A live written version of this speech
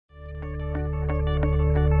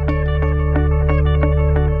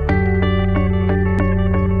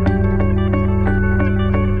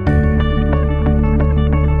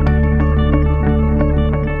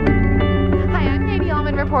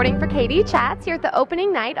reporting for Katie Chats here at the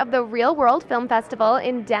opening night of the ReelWorld Film Festival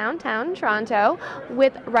in downtown Toronto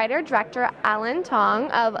with writer-director Allan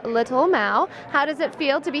Tong of Little Mao. How does it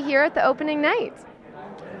feel to be here at the opening night?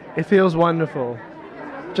 It feels wonderful.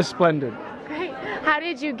 Just splendid. Great. How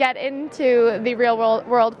did you get into the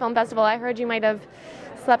ReelWorld Film Festival? I heard you might have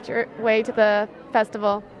slept your way to the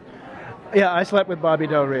festival. Yeah, I slept with Bobby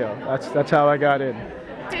Del Rio. That's how I got in.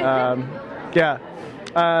 Yeah.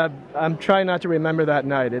 I'm trying not to remember that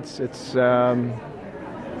night. It's kind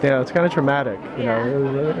of traumatic. You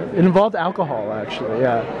know, it involved alcohol actually.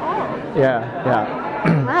 Yeah.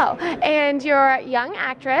 Yeah. Wow. And your young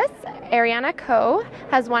actress, Ariana Ko,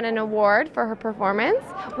 has won an award for her performance.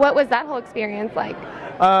 What was that whole experience like?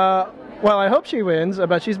 Well, I hope she wins,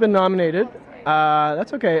 but she's been nominated.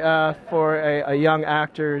 That's okay, for a Young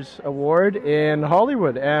Actors Award in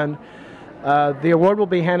Hollywood. And the award will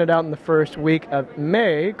be handed out in the first week of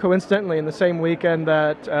May, coincidentally in the same weekend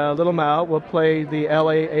that Little Mao will play the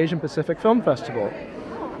LA Asian Pacific Film Festival.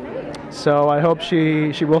 So I hope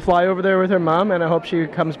she will fly over there with her mom, and I hope she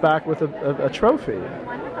comes back with a trophy.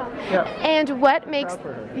 Wonderful. Yeah. And what makes...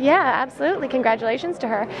 Yeah, absolutely. Congratulations to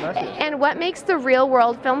her. And what makes the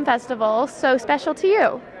ReelWorld Film Festival so special to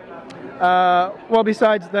you? Well,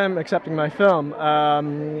 besides them accepting my film,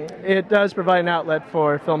 it does provide an outlet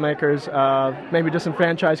for filmmakers of maybe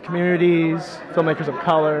disenfranchised communities, filmmakers of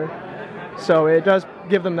color. So it does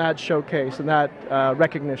give them that showcase and that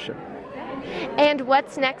recognition. And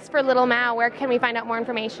what's next for Little Mao? Where can we find out more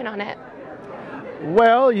information on it?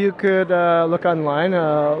 Well, you could look online,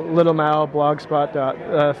 Little Mao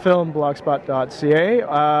filmblogspot.ca,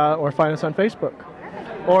 or find us on Facebook.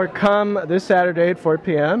 Or come this Saturday at 4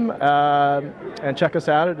 p.m. And check us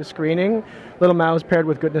out at a screening. Little Mao is paired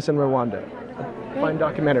with Goodness in Rwanda. Fine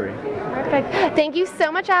documentary. Perfect. Thank you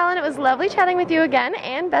so much, Allan. It was lovely chatting with you again,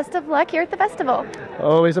 and best of luck here at the festival.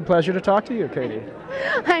 Always a pleasure to talk to you, Katie.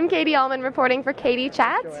 I'm Katie Allman reporting for Katie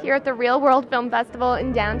Chats here at the ReelWorld Film Festival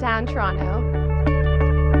in downtown Toronto.